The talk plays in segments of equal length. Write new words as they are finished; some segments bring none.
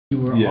You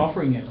were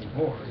offering it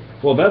before.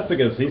 Well, that's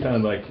because he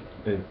sounded like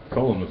his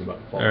colon was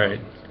about to fall. All right.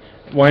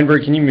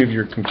 Weinberg, can you move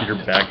your computer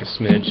back a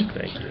smidge?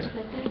 Thank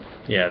you.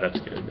 Yeah, that's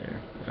good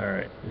there. All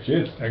right.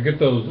 Now get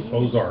those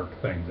Ozark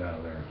things out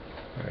of there.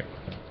 All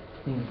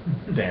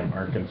right. Damn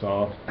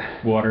Arkansas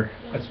water.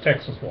 That's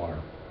Texas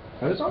water.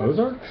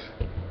 Ozarks?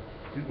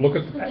 Look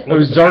at the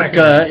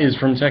Ozarka is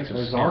from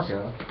Texas.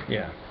 Ozarka.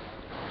 Yeah.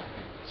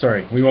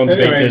 Sorry, we won't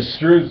debate Anyway, this.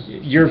 Drew's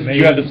You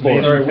have the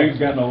floor. Sorry, we've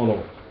gotten a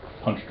little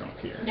punch drunk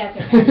here. That's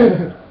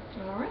okay.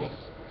 All right.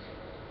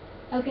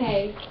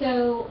 Okay,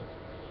 so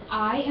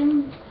I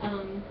am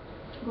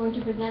going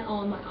to present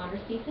on my honors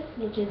thesis,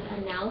 which is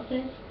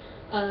analysis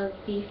of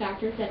the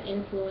factors that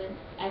influence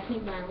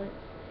ethnic violence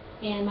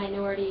and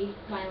minority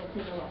violence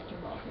in the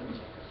Western Balkans.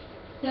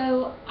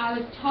 So I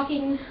was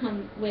talking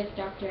with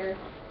Dr.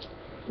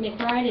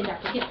 McBride and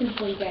Dr. Gibson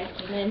before you guys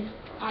came in.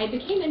 I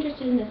became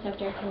interested in this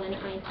subject when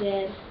I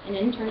did an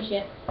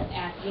internship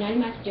at the United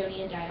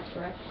Macedonian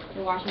Diaspora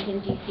in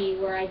Washington, D.C.,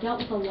 where I dealt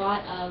with a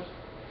lot of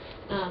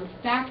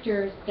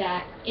factors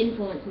that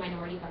influence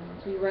minority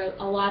violence. We wrote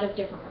a lot of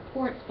different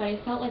reports, but I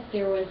felt like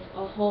there was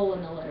a hole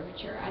in the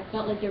literature. I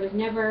felt like there was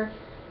never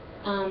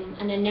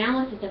an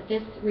analysis of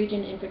this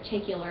region in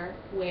particular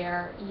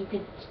where you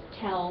could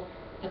tell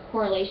a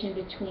correlation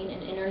between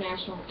an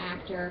international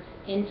actor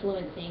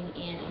influencing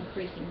and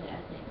increasing the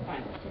ethnic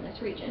violence in this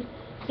region.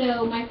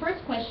 So my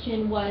first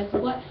question was,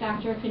 what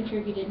factor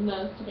contributed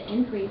most to the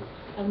increase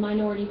of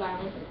minority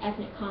violence and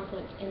ethnic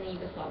conflict in the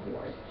Yugoslav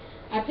wars?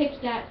 I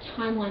picked that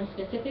timeline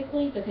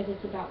specifically because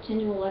it's about 10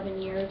 to 11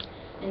 years,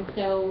 and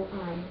so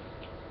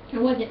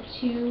it wasn't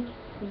too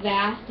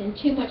vast and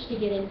too much to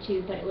get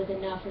into, but it was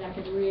enough that I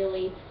could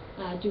really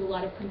do a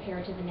lot of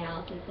comparative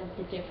analysis of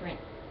the different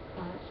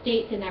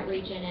states in that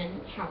region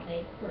and how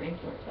they were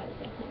influenced by this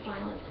ethnic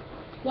violence.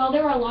 While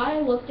there were a lot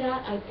I looked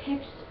at, I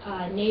picked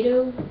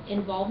NATO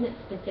involvement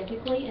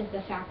specifically as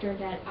the factor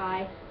that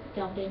I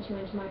delved into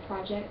my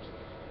project,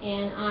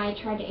 and I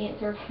tried to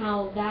answer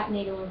how that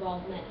NATO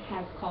involvement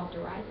has caused a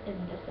rise in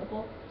the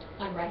civil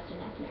unrest and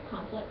ethnic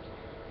conflict.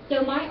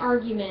 So my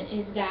argument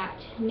is that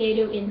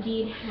NATO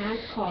indeed has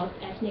caused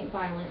ethnic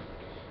violence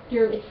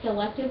through its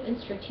selective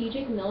and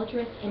strategic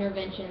militarist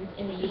interventions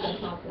in the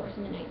Yugoslav wars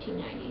in the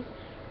 1990s.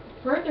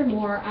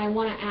 Furthermore, I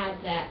want to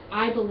add that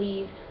I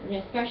believe, and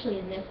especially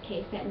in this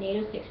case, that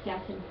NATO's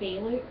success and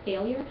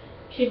failure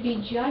should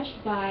be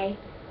judged by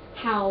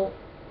how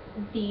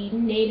the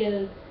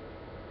NATO's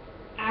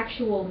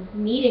actual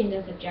meeting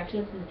those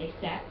objectives that they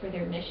set for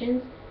their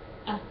missions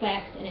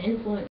affects and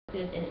influences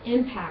and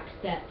impacts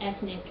the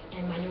ethnic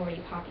and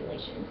minority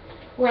populations.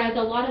 Whereas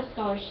a lot of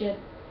scholarship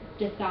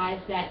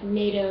decides that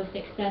NATO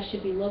success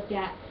should be looked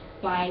at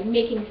by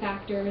making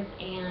factors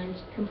and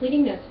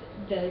completing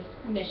those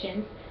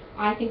missions,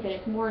 I think that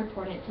it's more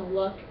important to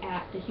look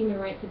at the human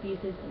rights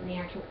abuses and the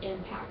actual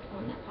impact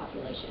on that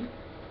population.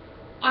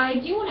 I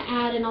do want to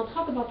add, and I'll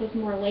talk about this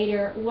more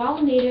later,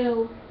 while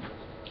NATO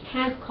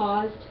has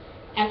caused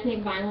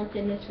ethnic violence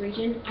in this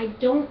region, I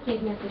don't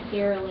think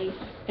necessarily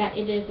that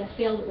it is a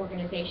failed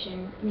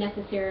organization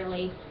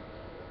necessarily,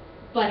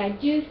 but I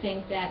do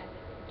think that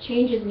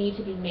changes need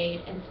to be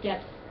made and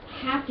steps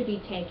have to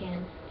be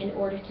taken in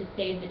order to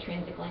save the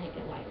transatlantic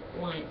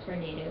alliance for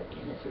NATO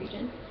in this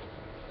region.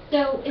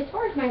 So as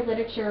far as my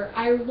literature,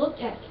 I looked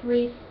at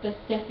three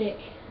specific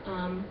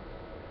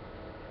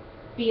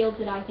fields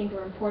that I think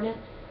are important.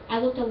 I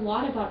looked a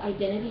lot about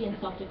identity and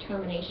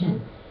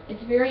self-determination.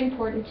 It's very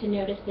important to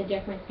notice the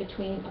difference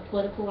between a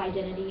political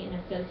identity and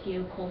a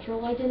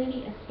socio-cultural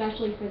identity,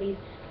 especially for these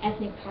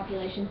ethnic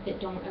populations that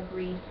don't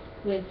agree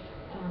with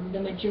the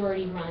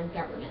majority-run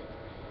government.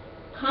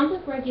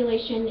 Conflict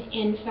regulation,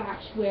 in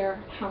fact,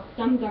 how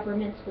some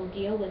governments will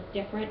deal with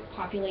different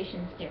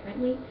populations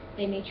differently.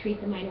 They may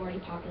treat the minority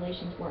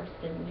populations worse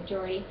than the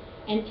majority.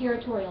 And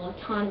territorial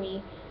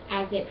autonomy,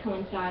 as it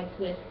coincides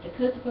with the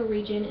Kosovo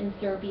region in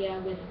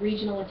Serbia, with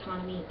regional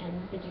autonomy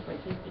and the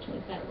differences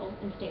between federal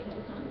and state-led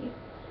autonomy.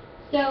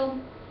 So,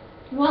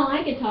 while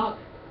I could talk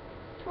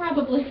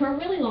probably for a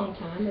really long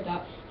time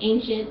about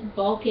ancient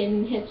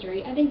Balkan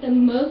history, I think the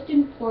most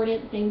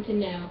important thing to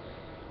know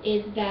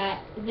is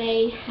that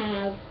they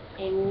have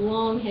a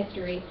long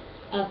history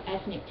of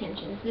ethnic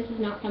tensions. This is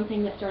not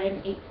something that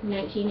started in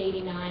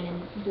 1989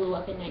 and blew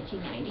up in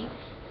 1990.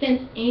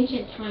 Since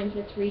ancient times,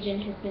 this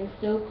region has been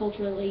so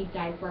culturally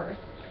diverse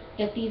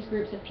that these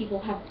groups of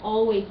people have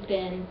always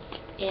been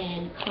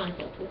in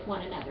conflict with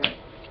one another.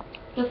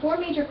 The four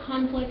major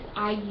conflicts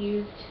I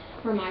used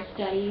for my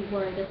study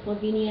were the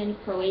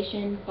Slovenian,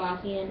 Croatian,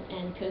 Bosnian,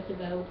 and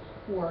Kosovo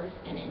wars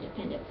and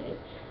independences.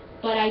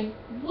 But I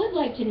would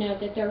like to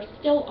note that there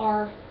still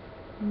are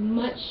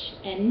much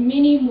and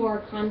many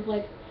more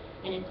conflicts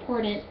and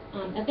important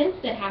events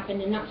that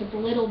happened, and not to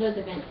belittle those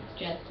events, it's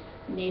just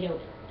NATO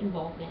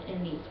involvement,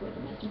 and these were the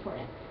most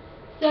important.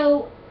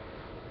 So,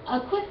 a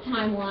quick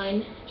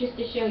timeline, just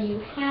to show you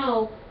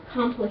how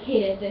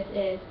complicated this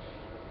is.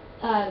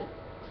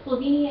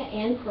 Slovenia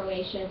and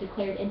Croatia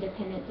declared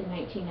independence in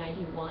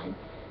 1991.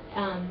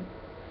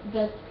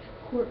 The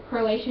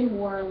Croatian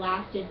War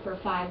lasted for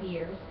 5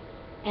 years.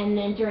 And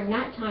then during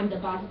that time, the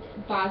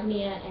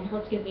Bosnia and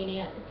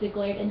Herzegovina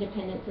declared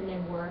independence and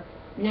then war.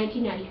 In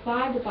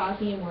 1995, the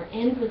Bosnian War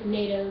ends with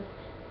NATO's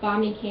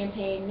bombing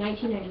campaign.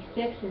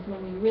 1996 is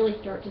when we really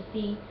start to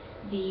see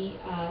the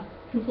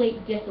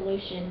complete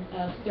dissolution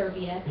of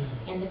Serbia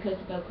and the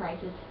Kosovo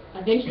crisis,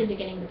 eventually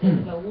beginning the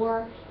Kosovo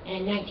War. And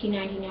in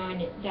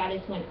 1999, that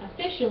is when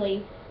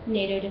officially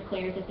NATO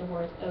declares that the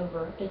war is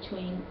over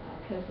between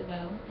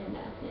Kosovo and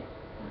the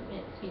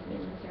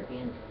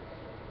Serbians.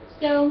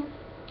 So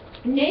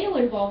NATO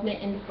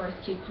involvement in the first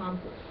two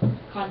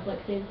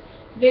conflicts is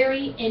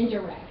very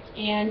indirect.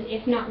 And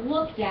if not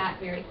looked at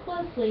very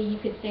closely, you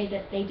could say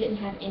that they didn't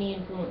have any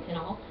influence at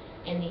all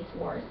in these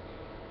wars.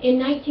 In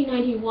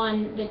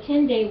 1991, the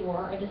 10-day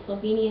war, or the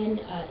Slovenian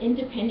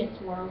Independence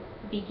War,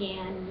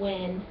 began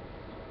when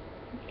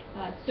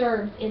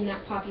Serbs in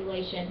that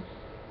population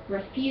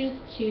refused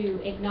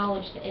to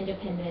acknowledge the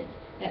independence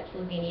that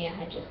Slovenia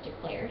had just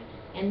declared.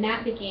 And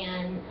that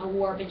began a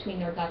war between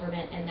their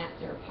government and that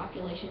Serb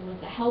population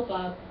with the help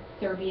of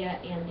Serbia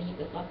and the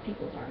Yugoslav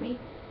People's Army.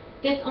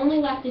 This only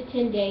lasted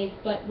 10 days,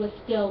 but was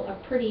still a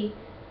pretty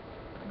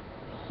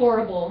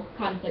horrible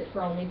conflict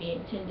for only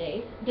being 10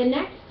 days. The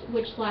next,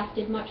 which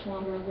lasted much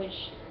longer,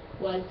 which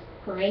was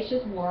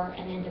Croatia's war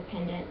and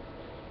independence.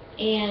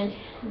 And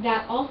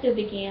that also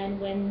began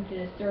when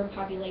the Serb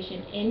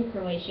population in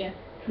Croatia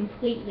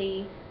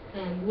completely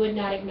would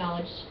not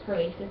acknowledge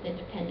Croatia's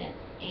independence.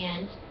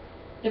 And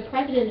the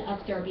president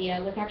of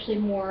Serbia was actually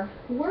more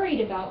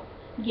worried about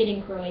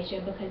getting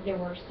Croatia because there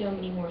were so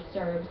many more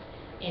Serbs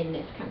in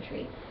this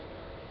country.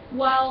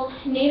 While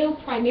NATO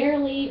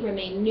primarily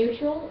remained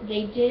neutral,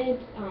 they did,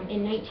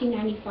 in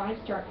 1995,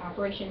 start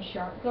Operation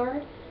Sharp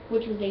Guard,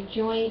 which was a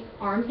joint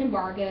arms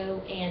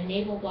embargo and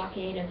naval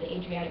blockade of the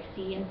Adriatic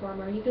Sea in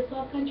former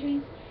Yugoslav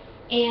countries.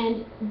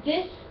 And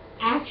this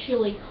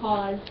actually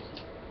caused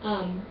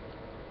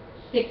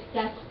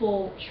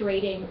successful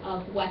trading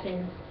of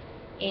weapons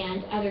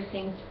and other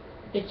things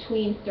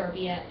between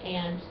Serbia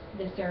and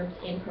the Serbs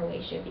in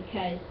Croatia,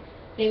 because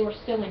they were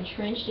so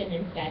entrenched and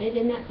embedded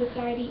in that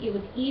society. It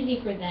was easy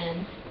for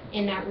them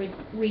in that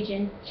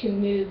region to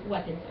move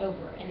weapons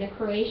over, and the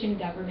Croatian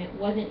government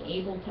wasn't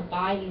able to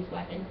buy these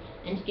weapons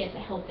and to get the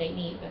help they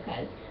need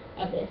because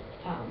of this.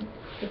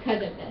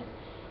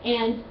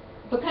 And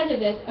because of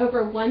this,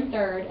 over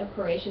 1/3 of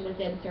Croatia was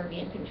in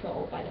Serbian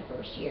control by the end of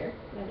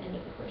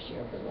the first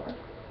year of the war.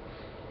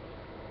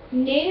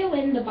 NATO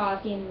in the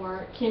Bosnian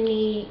War, to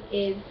me,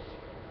 is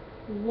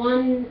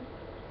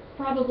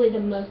probably the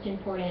most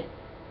important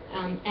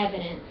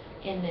evidence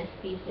in this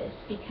thesis,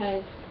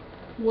 because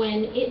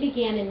when it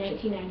began in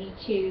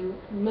 1992,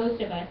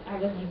 most of us, I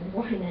wasn't even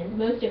born then,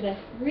 most of us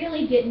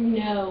really didn't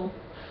know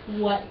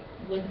what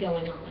was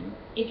going on.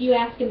 If you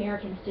ask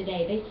Americans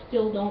today, they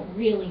still don't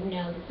really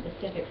know the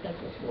specifics of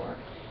this war.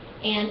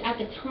 And at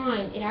the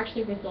time, it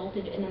actually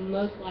resulted in the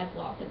most lives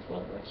lost since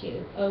World War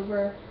II.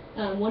 Over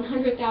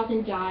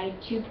 100,000 died,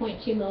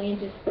 2.2 million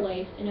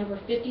displaced, and over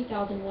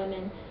 50,000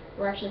 women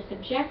were actually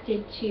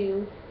subjected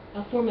to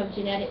a form of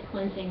genetic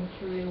cleansing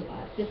through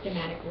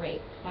systematic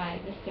rape by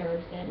the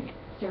Serbs and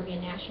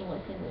Serbian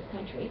nationalists in this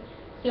country.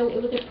 So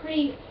it was a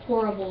pretty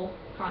horrible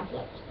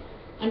conflict.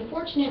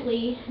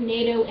 Unfortunately,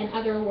 NATO and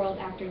other world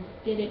actors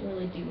didn't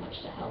really do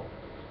much to help.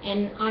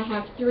 And I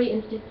have 3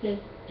 instances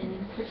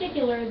in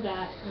particular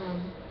that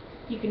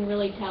you can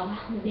really tell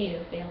how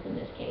NATO failed in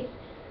this case.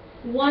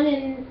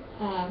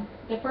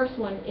 The first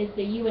one is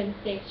the UN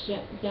safe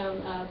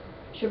zone of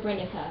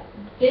Srebrenica.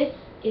 This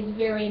is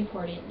very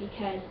important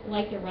because,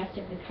 like the rest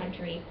of the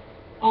country,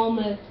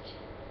 almost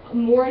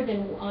more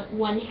than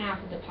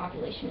 1/2 of the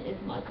population is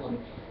Muslim,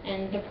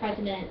 and the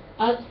president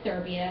of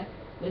Serbia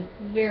was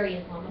very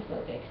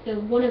Islamophobic. So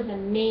one of the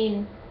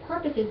main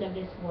purposes of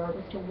this war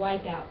was to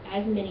wipe out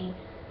as many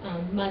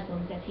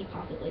Muslims as he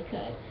possibly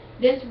could.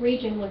 This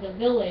region was a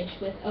village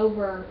with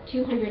over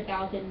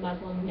 200,000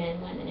 Muslim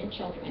men, women, and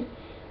children.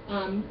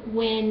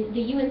 When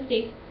the UN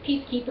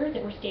peacekeepers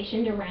that were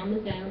stationed around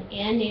the zone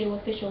and NATO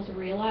officials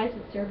realized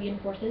that Serbian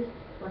forces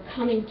were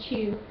coming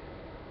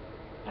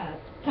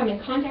in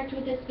contact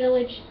with this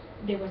village,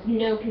 there was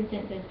no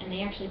consensus, and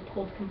they actually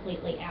pulled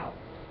completely out.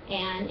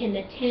 And in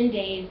the 10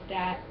 days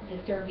that the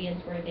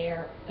Serbians were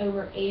there,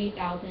 over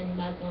 80,000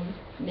 Muslim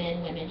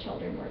men, women,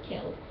 children were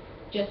killed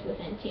just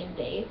within 10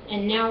 days.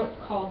 And now it's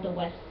called the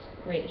West's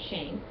greatest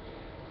shame.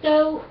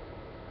 So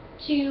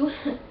to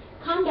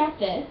combat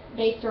this,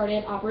 they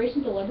started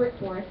Operation Deliberate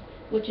Force,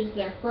 which is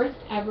their first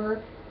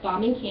ever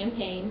bombing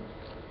campaign.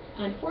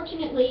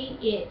 Unfortunately,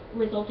 it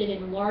resulted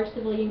in large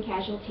civilian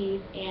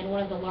casualties and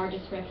one of the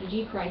largest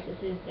refugee crises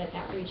that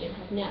that region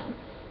has known.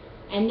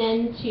 And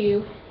then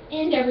to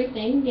end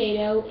everything,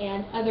 NATO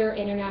and other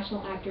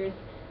international actors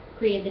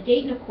created the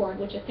Dayton Accord,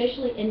 which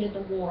officially ended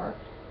the war,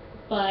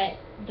 but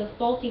the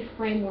faulty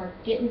framework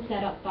didn't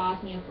set up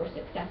Bosnia for a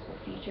successful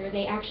future.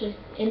 They actually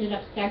ended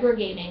up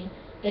segregating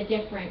the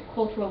different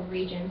cultural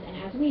regions, and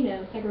as we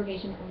know,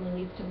 segregation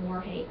only leads to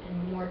more hate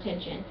and more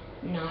tension,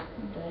 not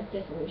the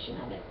dissolution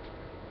of it.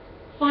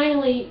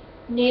 Finally,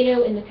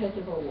 NATO in the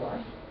Kosovo War.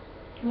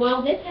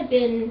 While this had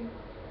been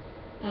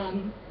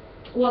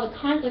While the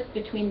conflict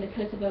between the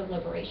Kosovo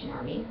Liberation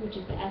Army, which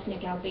is the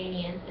ethnic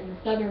Albanians in the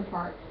southern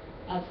part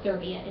of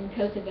Serbia in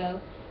Kosovo,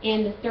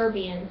 and the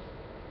Serbians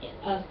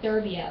of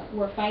Serbia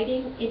were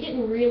fighting, it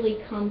didn't really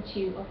come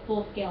to a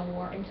full-scale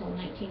war until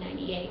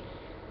 1998,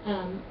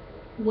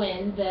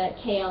 when the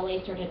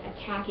KLA started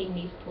attacking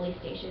these police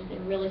stations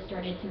and really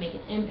started to make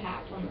an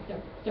impact on the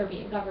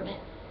Serbian government.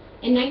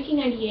 In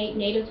 1998,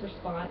 NATO's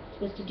response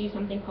was to do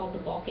something called the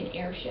Balkan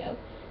Air Show,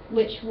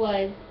 which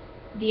was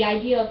the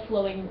idea of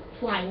flying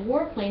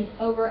warplanes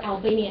over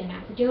Albania and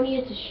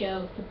Macedonia to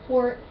show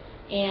support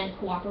and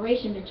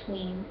cooperation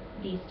between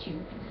these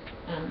two,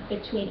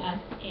 between us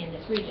and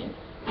this region.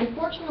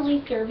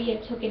 Unfortunately,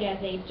 Serbia took it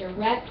as a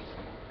direct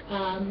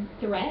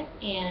threat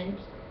and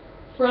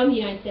from the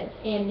United States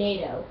and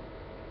NATO,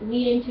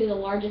 leading to the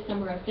largest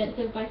summer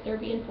offensive by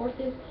Serbian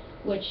forces,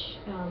 which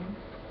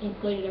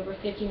included over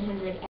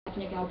 1,500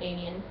 ethnic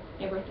Albanians,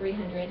 over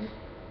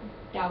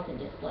 300,000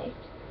 displaced.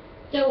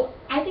 So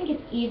I think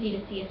it's easy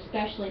to see,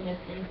 especially in this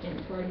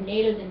instance, where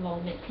NATO's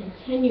involvement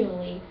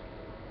continually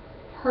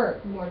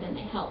hurt more than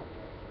they help.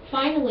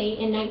 Finally,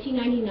 in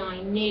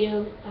 1999,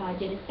 NATO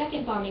did a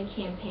second bombing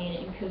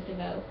campaign in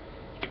Kosovo,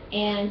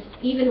 and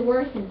even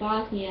worse in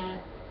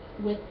Bosnia,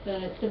 with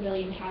the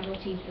civilian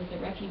casualties of the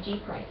refugee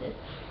crisis.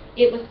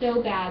 It was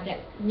so bad that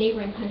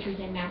neighboring countries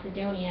in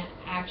Macedonia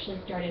actually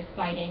started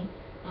fighting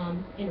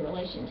in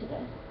relation to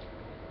this.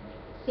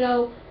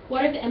 So,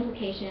 what are the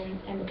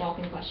implications and the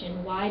Balkan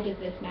question? Why does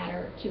this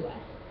matter to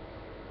us?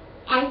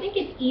 I think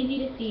it's easy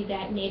to see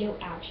that NATO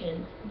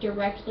actions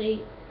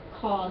directly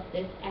cause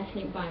this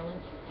ethnic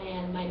violence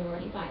and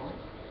minority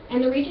violence.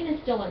 And the region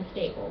is still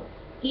unstable.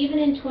 Even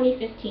in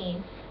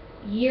 2015,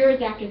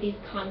 years after these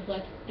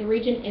conflicts, the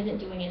region isn't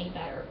doing any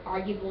better,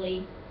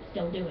 arguably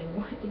still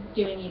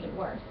doing even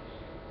worse.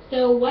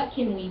 So what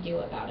can we do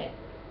about it?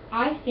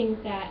 I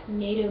think that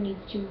NATO needs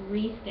to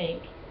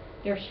rethink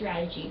their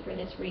strategy for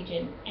this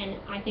region, and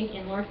I think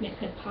enlargement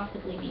could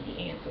possibly be the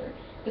answer.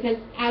 Because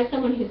as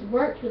someone who's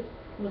worked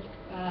with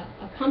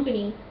a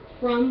company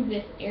from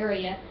this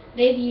area,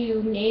 they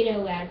view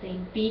NATO as a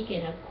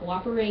beacon of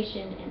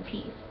cooperation and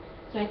peace.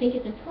 So I think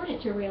it's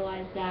important to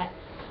realize that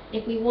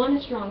if we want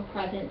a strong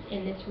presence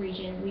in this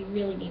region, we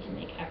really need to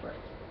make efforts.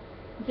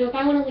 So if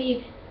I want to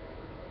leave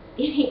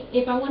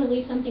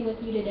something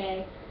with you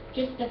today,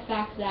 just the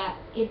fact that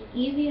it's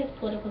easy as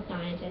political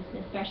scientists,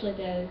 and especially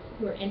those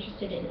who are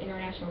interested in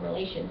international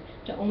relations,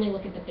 to only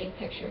look at the big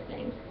picture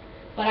things.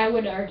 But I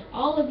would urge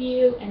all of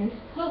you, and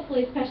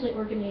hopefully especially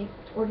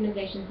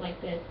organizations like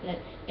this, that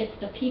it's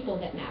the people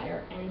that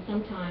matter, and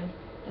sometimes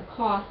the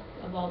costs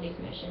of all these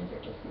missions are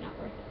just not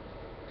worth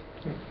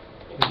it.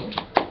 Thank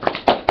you.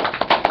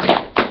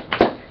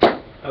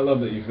 I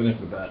love that you finished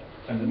with that.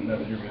 I didn't know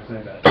that you were going to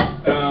say that.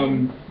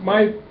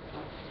 My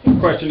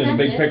question is a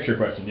big picture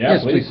question. Yeah,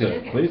 yes, please do.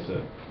 Okay. Please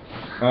do.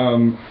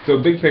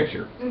 So big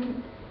picture,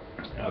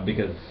 Mm-hmm.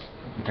 because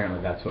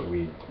apparently that's what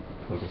we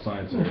political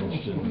science are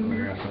interested in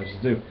international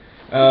relations do.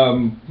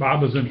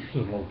 Bob is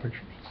interested in little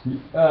pictures.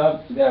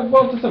 Yeah,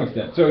 well, to some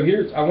extent. So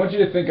I want you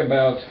to think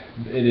about,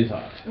 it is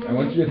hot. I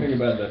want you to think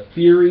about the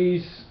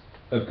theories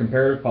of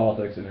comparative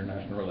politics and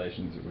international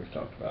relations that we've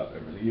talked about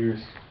over the years,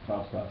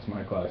 Bob's class,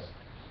 my class.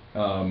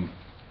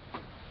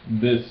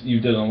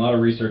 You've done a lot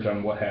of research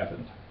on what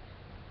happened.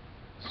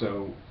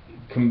 So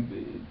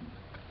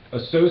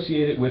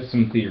associate it with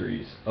some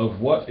theories of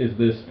what is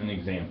this an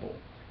example?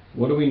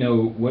 What do we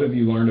know, what have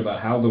you learned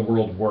about how the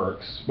world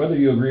works, whether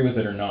you agree with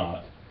it or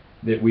not,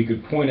 that we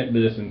could point at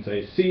this and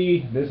say,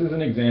 see, this is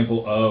an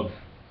example of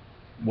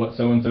what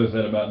so-and-so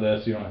said about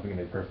this. You don't have to give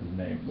me a person's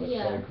name, but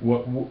Yeah. like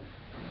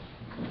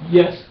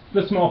yes,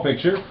 the small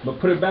picture, but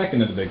put it back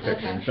into the big picture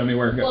Okay. and show me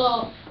where it goes.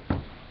 Well,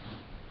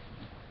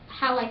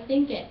 how I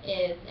think it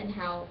is and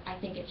how I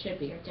think it should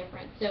be are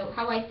different. So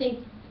how I think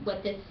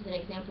what this is an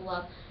example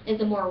of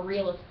is a more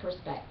realist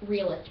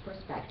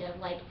perspective.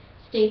 Like,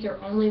 states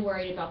are only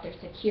worried about their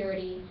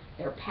security,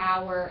 their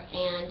power,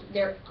 and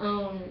their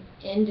own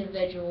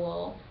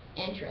individual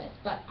interests.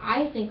 But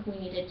I think we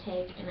need to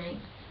take, and I'm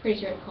pretty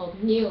sure it's called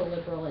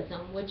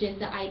neoliberalism, which is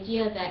the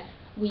idea that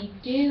we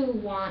do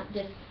want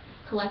this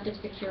collective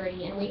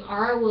security, and we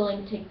are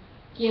willing to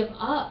give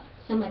up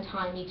some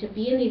autonomy to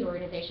be in these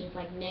organizations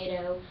like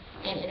NATO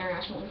and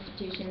international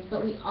institutions,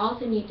 but we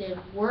also need to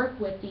work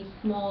with these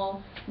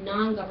small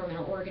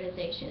non-governmental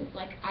organizations.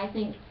 Like, I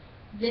think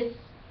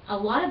a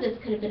lot of this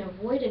could have been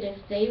avoided if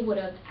they would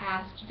have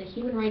asked the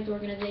human rights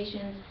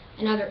organizations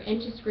and other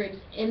interest groups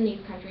in these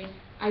countries.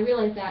 I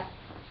realize that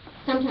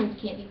sometimes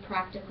can't be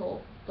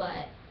practical,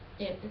 but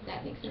if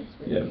that makes sense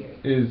for the theory.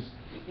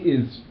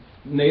 Is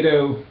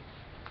NATO